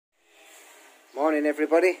Morning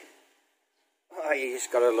everybody. Oh, you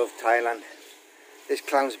just gotta love Thailand. This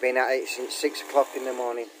clown's been at it since 6 o'clock in the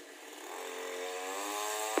morning.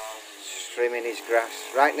 Trimming his grass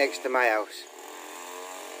right next to my house.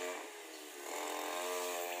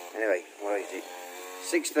 Anyway, what is it?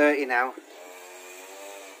 6:30 now.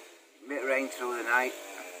 Bit of rain through the night.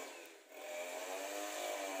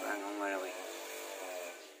 Hang on, where are we?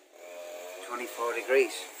 24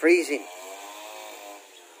 degrees. Freezing.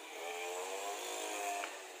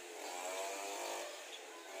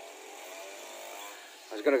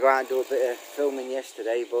 I was going to go out and do a bit of filming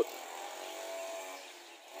yesterday, but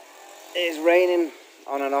it's raining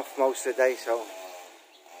on and off most of the day, so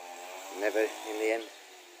never in the end.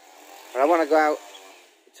 But I want to go out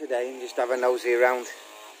today and just have a nosy around.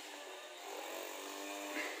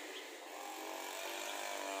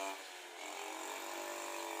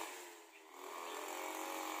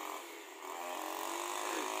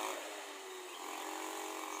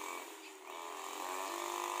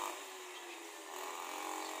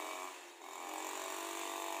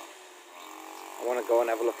 I want to go and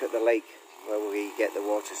have a look at the lake where we get the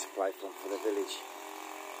water supply from for the village.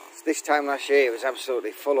 So this time last year it was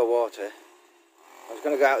absolutely full of water. I was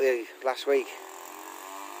going to go out there last week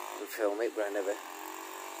and film it, but I never.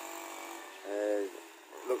 It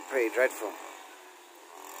looked pretty dreadful.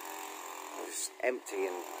 It was empty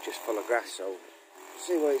and just full of grass, so we'll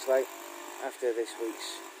see what it's like after this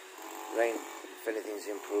week's rain, if anything's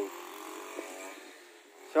improved.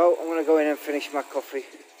 So I'm going to go in and finish my coffee.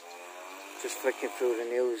 Just flicking through the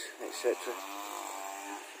news, etc.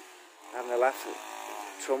 Having a laugh at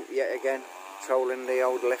Trump yet again, trolling the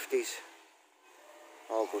old lefties.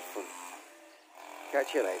 All good fun.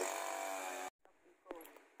 Catch you later.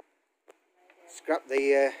 Scrap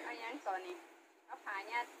the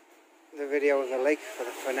video of the lake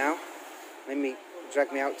for now. Mimee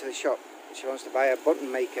dragged me out to the shop. She wants to buy a button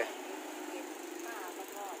maker.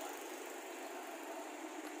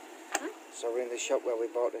 So we're in the shop where we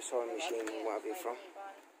bought the sewing machine and what have you from.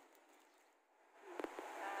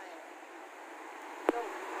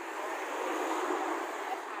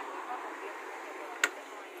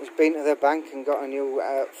 Just been to the bank and got a new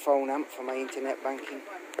phone amp for my internet banking.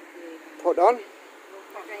 Put on.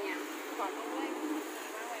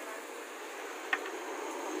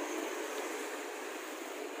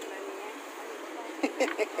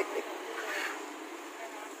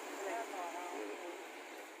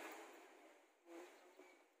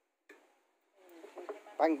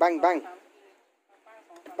 Bang, bang, bang.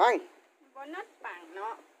 Bang.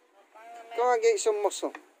 Go and get some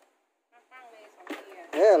muscle.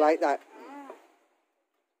 Yeah, like that.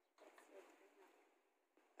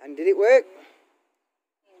 And did it work?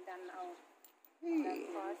 Hey.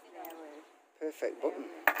 Perfect button.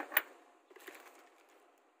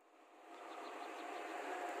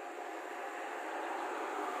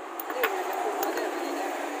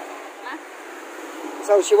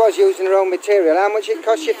 So she was using her own material. How much it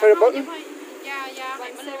cost you for a button?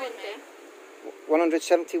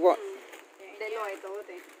 170 what?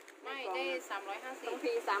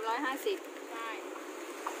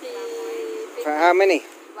 For how many?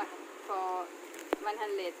 For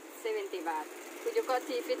 170 baht. Could you got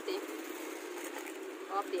T50?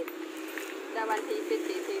 Update. That one T50,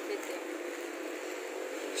 T50.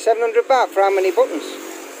 700 baht for how many buttons?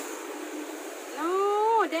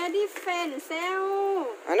 No, they're different. Sell.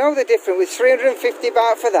 I know they're different, with 350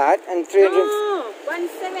 baht for that and 300. No,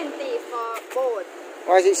 170 for both.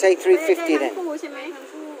 Why does it say 350 then? For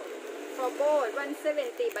both,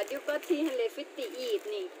 170, but you got 350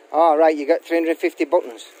 each. Oh, right, you got 350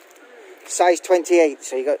 buttons. Size 28,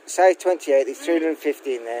 so you got size 28, there's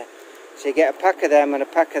 350 in there. So you get a pack of them and a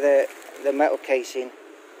pack of the metal casing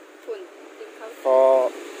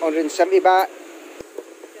for 170 baht.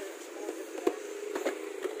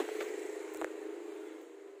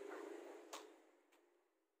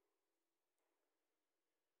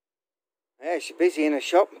 Yeah, she's busy in a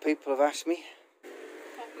shop and people have asked me.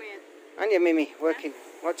 And you, Mimee, working.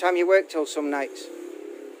 What time you work till some nights?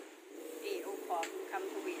 8 o'clock, come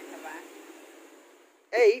to wait.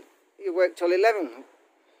 8? You work till 11?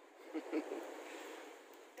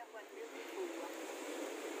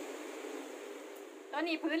ตัว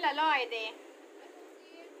นี้พื้นละ100เด้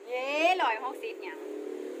เย้160อย่าง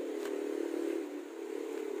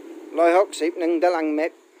 160 1 dalang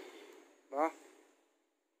met. What?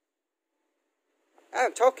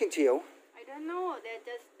 I'm talking to you. I don't know, they're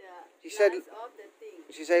just the She said, of the thing.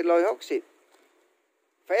 She said 160.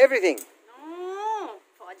 For everything? No,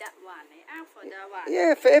 for that one. I asked for that one.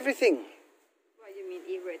 Yeah, for everything. What do you mean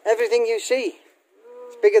everything? Everything you see.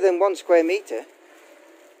 It's bigger than 1 square meter.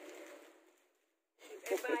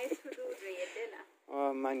 buy to do red then.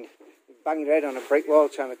 Oh man, you bang your head on a brick wall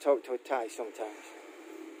trying to talk to a Thai sometimes.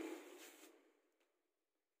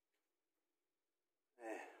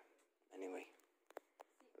 Anyway,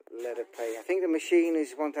 let her pay. I think the machine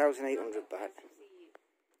is 1,800 baht.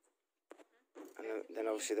 And then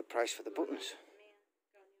obviously the price for the buttons.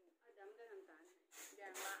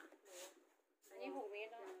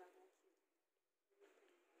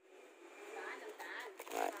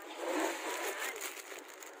 Right.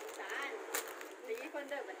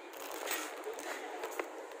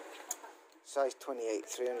 Size 28,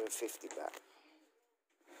 350 baht.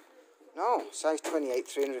 No, size 28,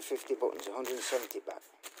 350 buttons, 170 baht.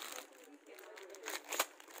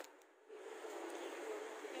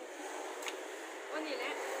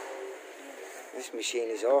 This machine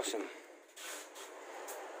is awesome.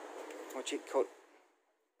 Watch it cut.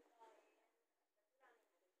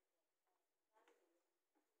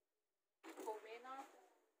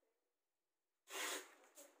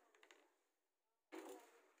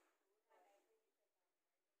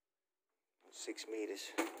 Six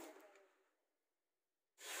meters.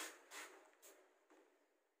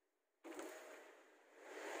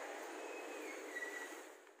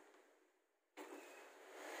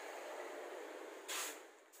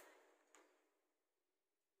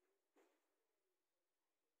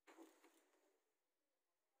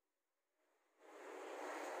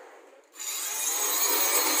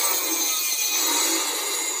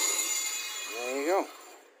 There you go.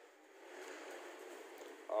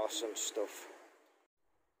 Awesome stuff.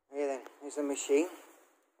 Here then, here's the machine.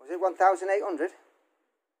 Was it 1,800?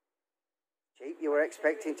 Cheap. You were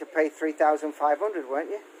expecting to pay 3,500, weren't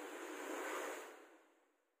you?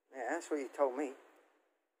 Yeah, that's what you told me.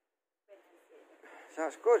 So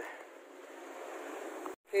that's good.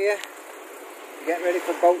 Here, getting ready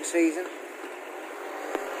for boat season.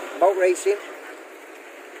 Boat racing.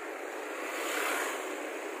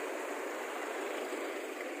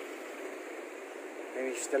 Maybe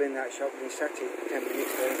he's still in that shop and he sat here 10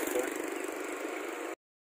 minutes later.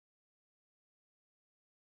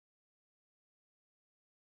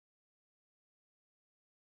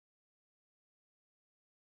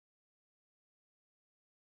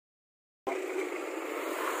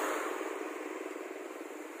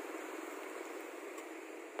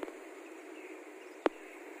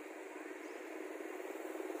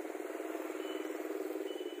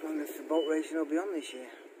 I wonder if the boat racing will be on this year.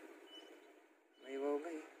 May well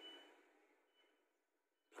be.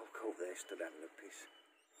 Look over there, stood having a piss.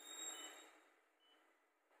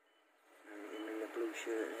 And him in the blue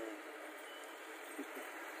shirt there.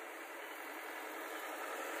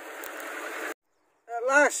 At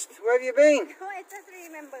last, where have you been? Oh, I just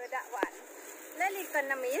remember that one.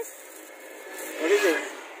 Leliconomist. What is it?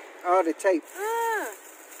 Oh, the tape.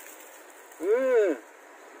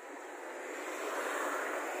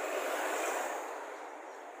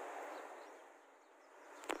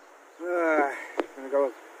 I'm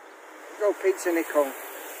gonna go pizza Nicole.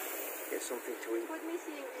 Get something to eat. Put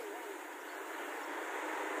machine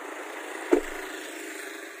in.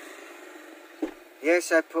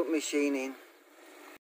 Yes, I put machine in.